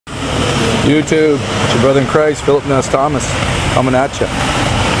YouTube, it's your brother in Christ, Philip Ness Thomas, coming at you.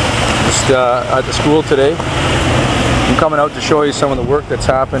 Just at the school today. I'm coming out to show you some of the work that's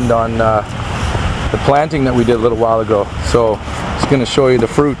happened on the planting that we did a little while ago. So, it's going to show you the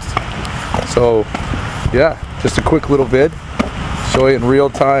fruit. So, yeah, just a quick little vid. Show you in real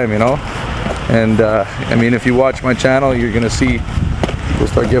time, you know. And, I mean, if you watch my channel, you're going to see people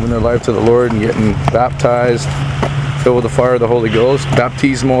start giving their life to the Lord and getting baptized, filled with the fire of the Holy Ghost.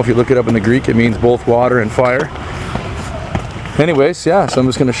 Baptismo, if you look it up in the Greek, it means both water and fire. Anyways, yeah, so I'm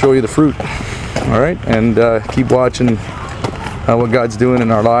just going to show you the fruit. Alright, and keep watching what God's doing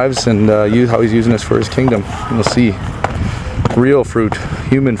in our lives and how He's using us for His kingdom. And you'll see real fruit,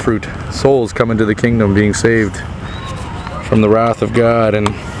 human fruit, souls coming to the kingdom, being saved from the wrath of God and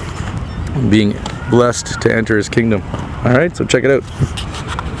being blessed to enter His kingdom. Alright, so check it out.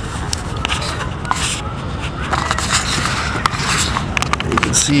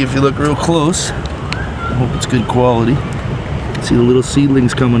 See if you look real close. I hope it's good quality. See the little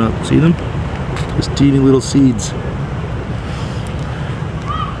seedlings coming up. See them? Just teeny little seeds.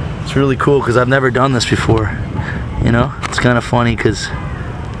 It's really cool because I've never done this before. You know, it's kind of funny because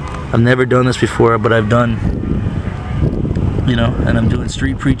I've never done this before, but I've done, you know, and I'm doing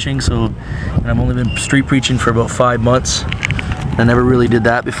street preaching. So, and I've only been street preaching for about 5 months. I never really did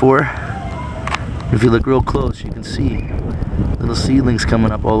that before. If you look real close, you can see little seedlings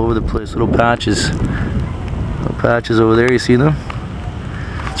coming up all over the place, little patches over there. You see them?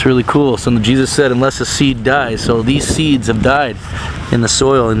 It's really cool. So Jesus said, unless a seed dies, so these seeds have died in the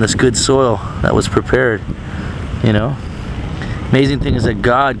soil, in this good soil that was prepared. You know, amazing thing is that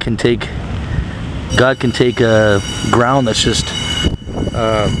God can take a ground that's just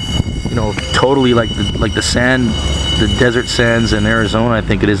you know, totally like the sand, the desert sands in Arizona, I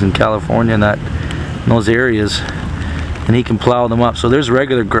think it is, in California, and in those areas. And He can plow them up. So there's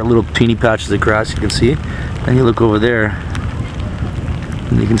regular little teeny patches of grass you can see, and you look over there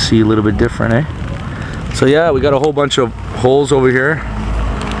and you can see a little bit different, eh? So yeah, we got a whole bunch of holes over here.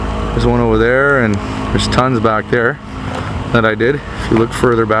 There's one over there, and there's tons back there that I did. If you look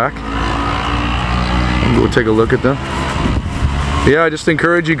further back, go take a look at them. But yeah, I just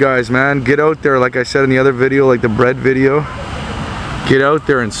encourage you guys, man, get out there, like I said in the other video, like the bread video, get out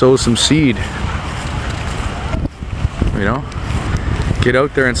there and sow some seed. You know, get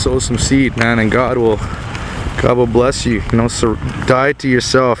out there and sow some seed, man, and God will bless you. You know, so die to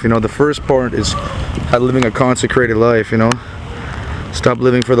yourself. You know, the first part is living a consecrated life. You know, stop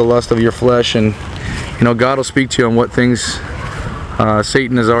living for the lust of your flesh, and you know, God will speak to you on what things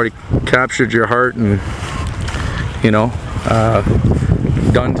Satan has already captured your heart and, you know,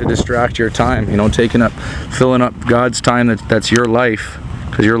 done to distract your time. You know, filling up God's time that's your life,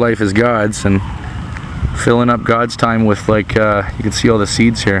 because your life is God's, and filling up God's time with, like, you can see all the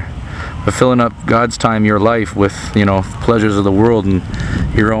seeds here, but filling up God's time, your life, with, you know, pleasures of the world and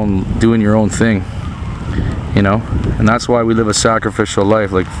doing your own thing, you know. And that's why we live a sacrificial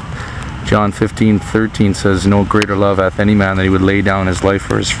life. Like John 15:13 says, no greater love hath any man than he would lay down his life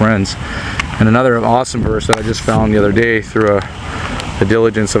for his friends. And another awesome verse that I just found the other day through the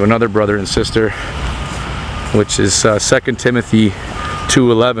diligence of another brother and sister, which is 2 Timothy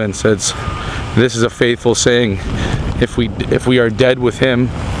 2:11, says, this is a faithful saying, if we are dead with Him,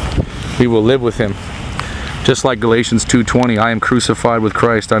 we will live with Him. Just like Galatians 2:20, I am crucified with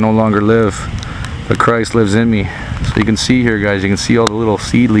Christ, I no longer live, but Christ lives in me. So you can see here, guys, you can see all the little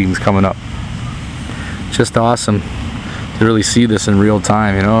seedlings coming up. Just awesome to really see this in real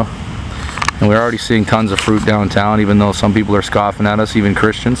time, you know. And we're already seeing tons of fruit downtown, even though some people are scoffing at us, even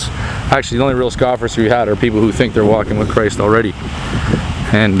Christians. Actually, the only real scoffers we had are people who think they're walking with Christ already.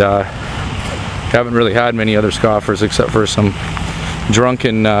 And haven't really had many other scoffers except for some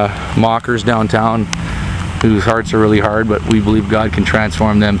drunken mockers downtown whose hearts are really hard, but we believe God can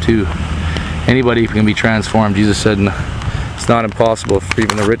transform them too. Anybody can be transformed. Jesus said it's not impossible for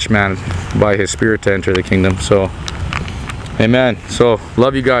even the rich man by His Spirit to enter the kingdom. So, amen. So,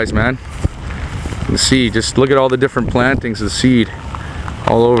 love you guys, man. You can see, just look at all the different plantings of seed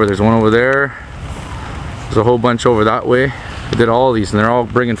all over. There's one over there. There's a whole bunch over that way. I did all these, and they're all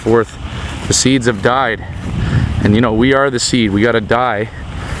bringing forth. The seeds have died, and you know, we are the seed. We got to die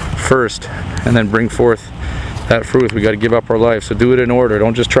first and then bring forth that fruit. We got to give up our life. So do it in order.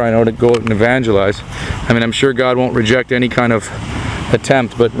 Don't just try and go out and evangelize. I mean, I'm sure God won't reject any kind of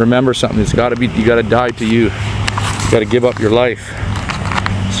attempt, but remember something, it's got to be, you got to die to you. You got to give up your life.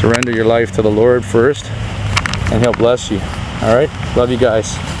 Surrender your life to the Lord first, and He'll bless you. Alright? Love you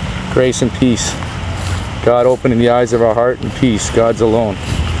guys. Grace and peace. God opening the eyes of our heart, and peace. God's alone.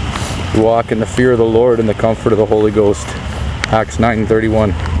 We walk in the fear of the Lord and the comfort of the Holy Ghost. Acts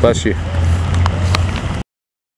 9:31. Bless you.